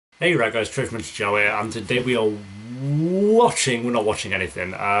Hey right guys, Trishman's Joe here, and today we are we're not watching anything.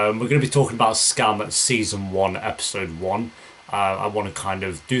 We're going to be talking about Scam Season 1, Episode 1. I want to kind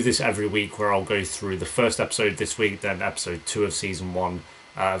of do this every week where I'll go through the first episode this week, then Episode 2 of Season 1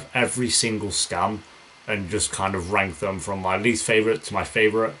 of every single Scam, and just kind of rank them from my least favourite to my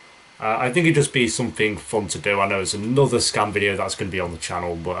favourite. I think it'd just be something fun to do. I know it's another Scam video that's going to be on the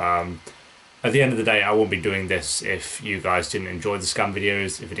channel, but at the end of the day, I won't be doing this if you guys didn't enjoy the Scam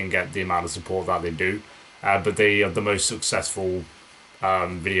videos, if it didn't get the amount of support that they do. But they are the most successful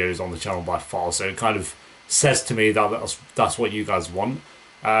videos on the channel by far, so it kind of says to me that that's what you guys want.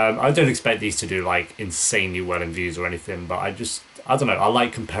 I don't expect these to do like insanely well in views or anything, but I don't know, I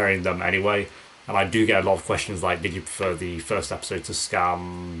like comparing them anyway. And I do get a lot of questions like, did you prefer the first episode to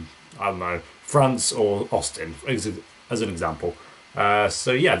Scam, I don't know, France or Austin, as an example.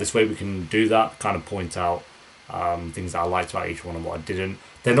 So yeah, this way we can do that, kind of point out things that I liked about each one and what I didn't.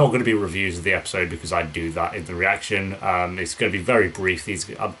 They're not going to be reviews of the episode because I do that in the reaction. It's going to be very brief.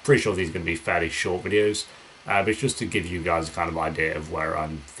 I'm pretty sure these are going to be fairly short videos, but it's just to give you guys a kind of idea of where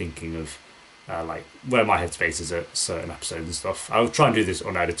I'm thinking of, like where my headspace is at certain episodes and stuff. I'll try and do this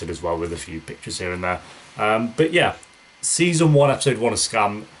unedited as well with a few pictures here and there. But yeah, season 1, episode 1 of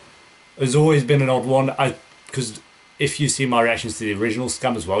Scam has always been an odd one. Because if you see my reactions to the original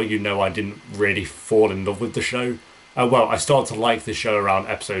Scam as well, you know I didn't really fall in love with the show. Well, I started to like the show around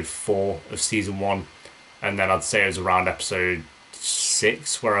episode 4 of season 1, and then I'd say it was around episode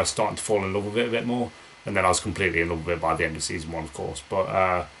 6 where I was starting to fall in love with it a bit more, and then I was completely in love with it by the end of season 1, of course.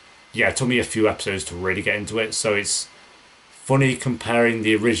 But yeah, it took me a few episodes to really get into it, so it's funny comparing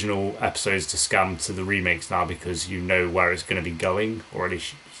the original episodes to Scam to the remakes now because you know where it's going to be going, or at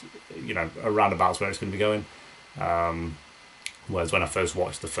least you know around about where it's going to be going. Whereas when I first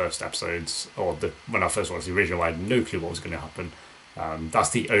watched the first episodes, when I first watched the original, I had no clue what was going to happen. That's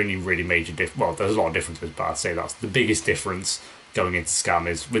the only really major well, there's a lot of differences, but I'd say that's the biggest difference going into Scam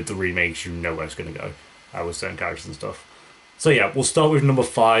is with the remakes, you know where it's going to go with certain characters and stuff. So yeah, we'll start with number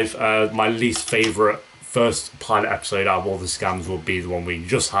 5. My least favourite first pilot episode out of all the Scams will be the one we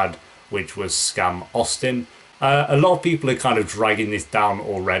just had, which was Scam Austin. A lot of people are kind of dragging this down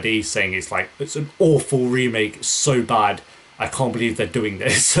already, saying it's an awful remake, so bad. I can't believe they're doing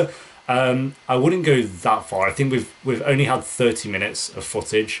this. I wouldn't go that far. I think we've only had 30 minutes of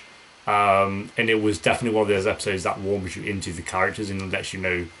footage, and it was definitely one of those episodes that warms you into the characters and lets you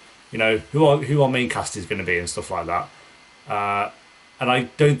know who our main cast is going to be and stuff like that. And I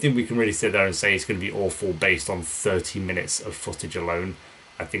don't think we can really sit there and say it's going to be awful based on 30 minutes of footage alone.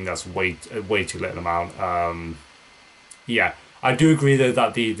 I think that's way too little amount. Yeah, I do agree though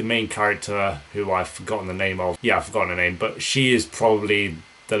that the main character, who I've forgotten the name of, yeah, I've forgotten her name, but she is probably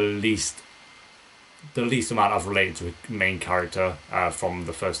the least amount I've related to a main character from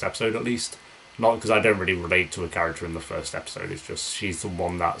the first episode at least. Not because I don't really relate to a character in the first episode. It's just she's the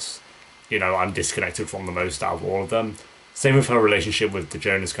one that's I'm disconnected from the most out of all of them. Same with her relationship with the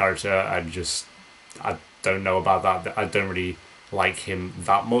Jonas character. I don't know about that. I don't really like him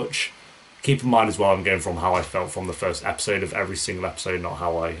that much. Keep in mind as well, I'm going from how I felt from the first episode of every single episode, not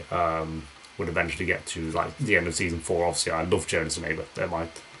how I would eventually get to like the end of season 4. Obviously, I love Jonas and Ava. They're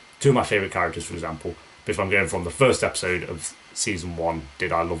two of my favourite characters, for example. But if I'm going from the first episode of season 1,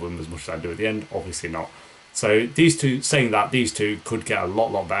 did I love them as much as I do at the end? Obviously not. So these two could get a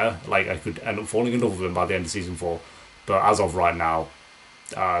lot better. Like I could end up falling in love with them by the end of season 4. But as of right now,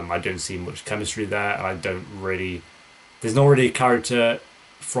 I don't see much chemistry there, and there's not really a character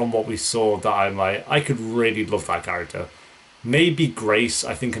from what we saw that I could really love that character. Maybe Grace,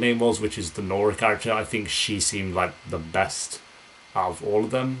 I think her name was, which is the Nora character. I think she seemed like the best out of all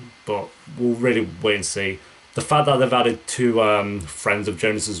of them, but we'll really wait and see. The fact that they've added 2 friends of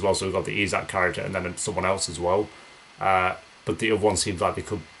Jonas as well, so we've got the Isaac character and then someone else as well. But the other one seems like they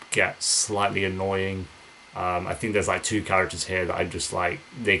could get slightly annoying. I think there's like 2 characters here that I just like,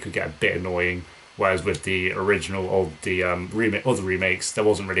 they could get a bit annoying. Whereas with the original or the other remakes, there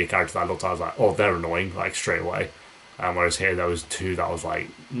wasn't really a character that I looked at. I was like, oh, they're annoying, like straight away. Whereas here there was 2 that I was like,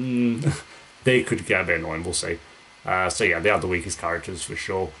 they could get a bit annoying. We'll see. So yeah, they are the weakest characters for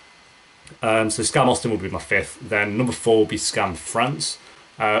sure. So Scam Austin would be my 5th. Then number 4 would be Scam France.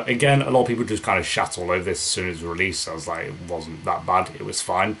 Again, a lot of people just kind of shat all over this as soon as it was released. So I was like, it wasn't that bad. It was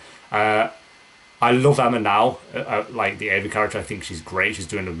fine. I love Emma now, like the Ava character. I think she's great. She's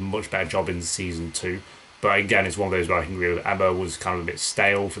doing a much better job in season 2. But again, it's one of those where I can agree with Emma was kind of a bit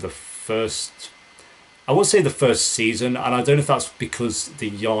stale for the first. I would say the first season, and I don't know if that's because the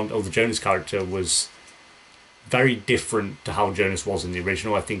Jonas character was very different to how Jonas was in the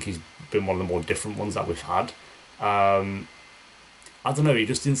original. I think he's been one of the more different ones that we've had. I don't know, he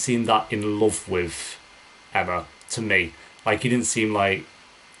just didn't seem that in love with Emma to me. Like he didn't seem like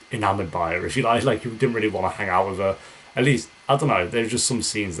enamored by her, if you like. Like he didn't really want to hang out with her. At least I don't know. There's just some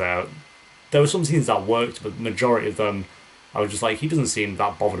scenes there. There were some scenes that worked, but the majority of them, I was just like, he doesn't seem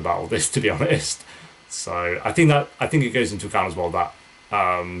that bothered about all this, to be honest. So I think it goes into account as well that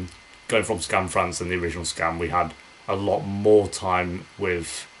going from Scam France and the original Scam, we had a lot more time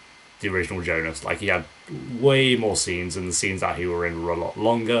with the original Jonas. Like he had way more scenes, and the scenes that he were in were a lot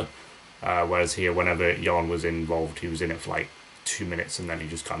longer. Whereas here, whenever Jan was involved, he was in it for like 2 minutes, and then he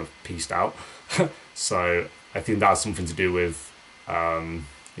just kind of pieced out. So I think that's something to do with the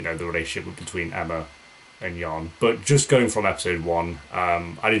relationship between Emma and Jan. But just going from episode one,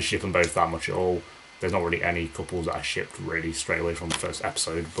 I didn't ship them both that much at all. There's not really any couples that I shipped really straight away from the first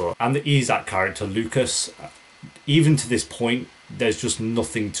episode. But and the Izak character Lucas, even to this point, there's just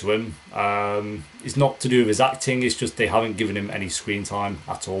nothing to him. It's not to do with his acting, it's just they haven't given him any screen time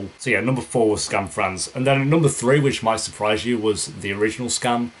at all. So yeah, number 4 was Scam France. And then number 3, which might surprise you, was the original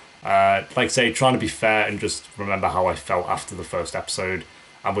Scam. Like I say, trying to be fair and just remember how I felt after the first episode.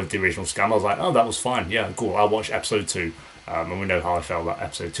 And with the original Scam, I was like, oh, that was fine. Yeah, cool. I'll watch episode 2. And we know how I felt about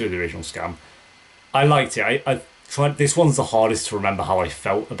episode 2 of the original Scam. I liked it. I tried. This one's the hardest to remember how I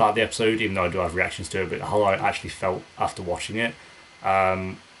felt about the episode, even though I do have reactions to it, but how I actually felt after watching it.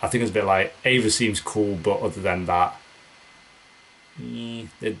 I think it's a bit like Ava seems cool, but other than that,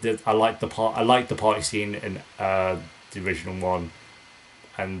 I like the part. I like the party scene in the original one,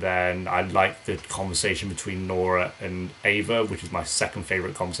 and then I like the conversation between Nora and Ava, which is my second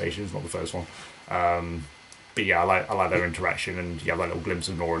favorite conversation. It's not the first one. But yeah, I like their interaction, and you have that little glimpse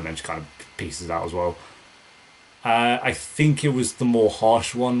of Nora, and then she kind of pieces out as well. I think it was the more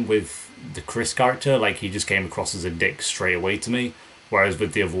harsh one with the Chris character. Like he just came across as a dick straight away to me, whereas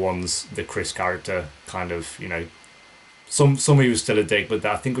with the other ones, the Chris character kind of some he was still a dick, but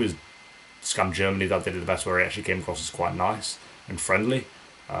I think it was Scam Germany that did it the best, where he actually came across as quite nice and friendly.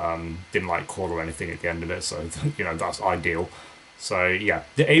 Didn't like call or anything at the end of it, so that's ideal. So yeah,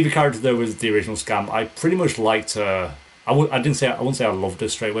 the Ava character though was the original Scam. I pretty much liked her. I wouldn't say I loved her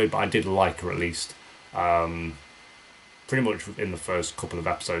straight away, but I did like her at least. Pretty much in the first couple of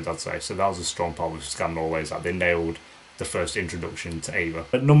episodes, I'd say. So that was a strong part with Scam Norway, that they nailed the first introduction to Ava.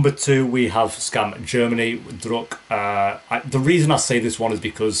 At number 2, we have Scam Germany, Druck. The reason I say this one is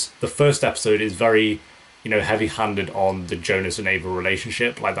because the first episode is very, heavy-handed on the Jonas and Ava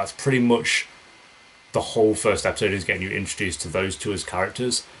relationship. Like that's pretty much the whole first episode is getting you introduced to those two as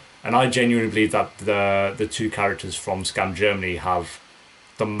characters. And I genuinely believe that the two characters from Scam Germany have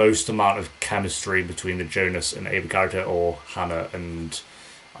the most amount of chemistry between the Jonas and Ava character, or Hannah and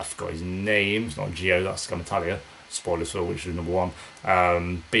I forgot his name. It's not Gio, that's Scam Italia. Spoilers for which is number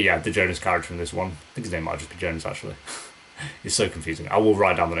 1. But yeah, the Jonas character in this one. I think his name might just be Jonas actually. It's so confusing. I will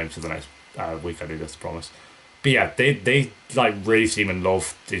write down the names for the next week I do this, I promise. But yeah, they like really seem in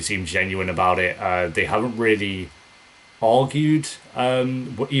love. They seem genuine about it. They haven't really argued.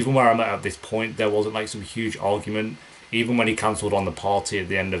 Even where I'm at this point, there wasn't like some huge argument. Even when he cancelled on the party at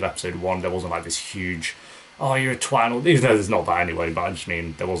the end of episode 1, there wasn't like this huge, oh, you're a twat. Even though there's not that anyway, but I just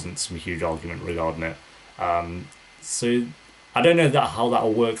mean there wasn't some huge argument regarding it. So I don't know how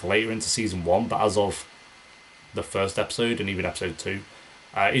that'll work later into season 1, but as of the first episode and even episode 2,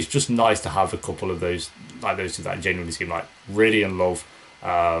 it's just nice to have a couple of those two that genuinely seem like really in love.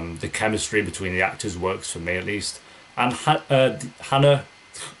 The chemistry between the actors works for me at least. And Emma.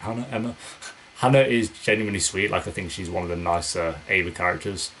 Hannah is genuinely sweet. Like I think she's one of the nicer Ava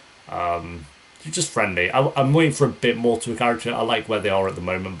characters. She's just friendly. I'm waiting for a bit more to a character. I like where they are at the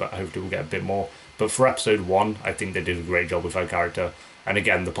moment, but hopefully we'll get a bit more. But for episode 1, I think they did a great job with her character. And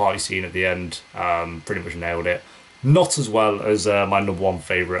again, the party scene at the end pretty much nailed it. Not as well as my number 1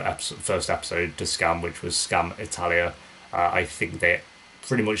 favourite first episode to Scam, which was Scam Italia. I think they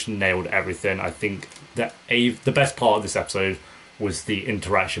pretty much nailed everything. I think that the best part of this episode was the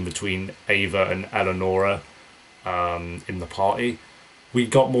interaction between Ava and Eleonora in the party. We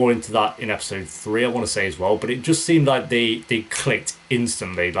got more into that in episode 3, I want to say as well, but it just seemed like they clicked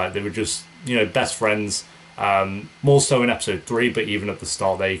instantly. Like they were just, best friends. More so in episode 3, but even at the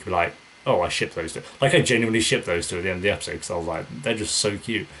start there, you could be like, oh, I ship those two. Like I genuinely shipped those two at the end of the episode because I was like, they're just so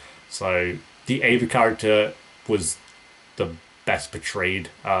cute. So the Ava character was the best portrayed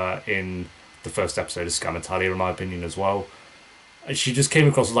in the first episode of Scam Italia, in my opinion, as well. She just came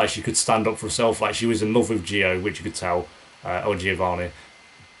across as like she could stand up for herself. Like she was in love with Gio, which you could tell, or Giovanni,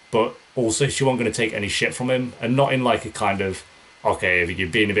 but also she wasn't going to take any shit from him, and not in like a kind of, okay, if you're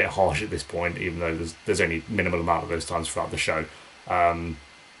being a bit harsh at this point, even though there's only minimal amount of those times throughout the show.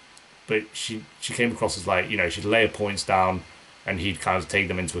 But she came across as like, she'd lay her points down and he'd kind of take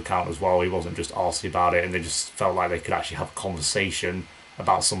them into account as well. He wasn't just arsy about it, and they just felt like they could actually have a conversation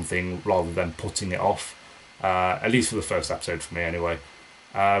about something rather than putting it off. At least for the first episode for me, anyway.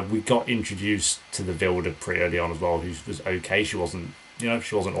 We got introduced to the Vilda pretty early on as well, who was okay. She wasn't,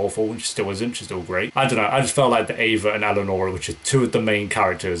 she wasn't awful, and she still isn't. She's still great. I don't know. I just felt like the Ava and Eleonora, which are two of the main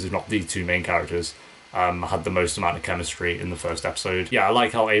characters, if not the two main characters, had the most amount of chemistry in the first episode. Yeah, I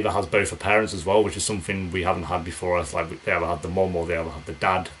like how Ava has both her parents as well, which is something we haven't had before. It's like they ever had the mom or they ever had the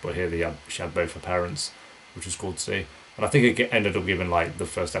dad, but here she had both her parents, which was cool to see. And I think it ended up giving like the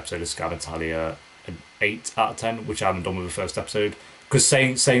first episode of Skam Italia an 8 out of 10, which I haven't done with the first episode. Because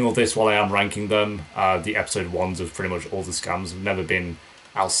saying all this while I am ranking them, the episode 1s of pretty much all the Skams have never been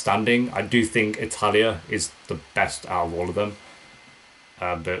outstanding. I do think Italia is the best out of all of them.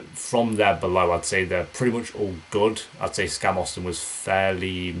 But from there below, I'd say they're pretty much all good. I'd say Skam Austin was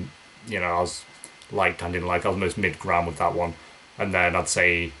fairly, I was liked and didn't like. I was most mid-ground with that one. And then I'd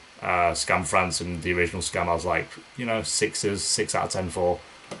say Skam France and the original Skam, I was like, 6s, 6 out of 10 for.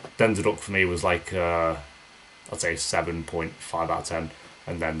 Dented up for me was like, I'd say 7.5 out of 10.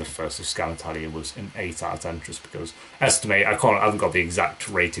 And then the first of Skam Italia was an 8 out of 10, just because I haven't got the exact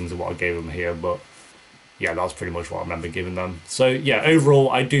ratings of what I gave them here, but yeah, that's pretty much what I remember giving them. So yeah, overall,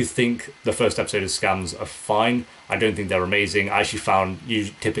 I do think the first episode of Skams are fine. I don't think they're amazing. I actually found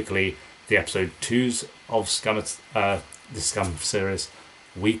typically the episode 2s of the Skam series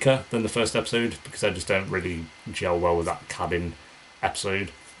weaker than the first episode, because I just don't really gel well with that cabin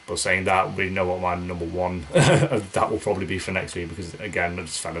episode. But saying that, we know what my number 1 that will probably be for next week, because again, I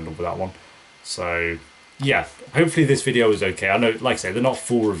just fell in love with that one. So yeah, hopefully this video is okay. I know, like I say, they're not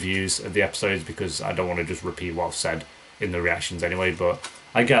full reviews of the episodes because I don't want to just repeat what I've said in the reactions anyway, but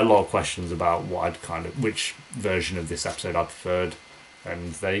I get a lot of questions about which version of this episode I preferred,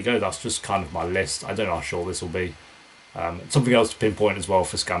 and there you go, that's just kind of my list. I don't know how short this will be. Something else to pinpoint as well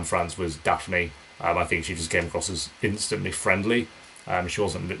for Skam France was Daphne. I think she just came across as instantly friendly. She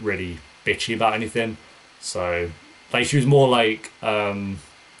wasn't really bitchy about anything, so like she was more like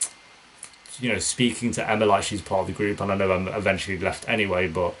speaking to Emma like she's part of the group, and I know Emma eventually left anyway,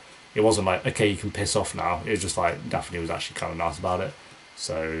 but it wasn't like, okay, you can piss off now. It was just like Daphne was actually kind of nice about it.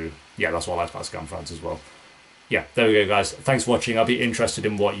 So yeah, that's what I liked about Skam France as well. Yeah, there we go, guys. Thanks for watching. I'll be interested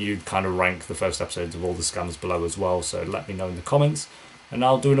in what you'd kind of rank the first episodes of all the Skams below as well, so let me know in the comments. And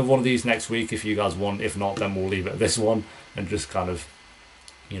I'll do another one of these next week if you guys want. If not, then we'll leave it at this one and just kind of,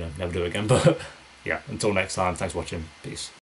 never do it again. But yeah, until next time, thanks for watching. Peace.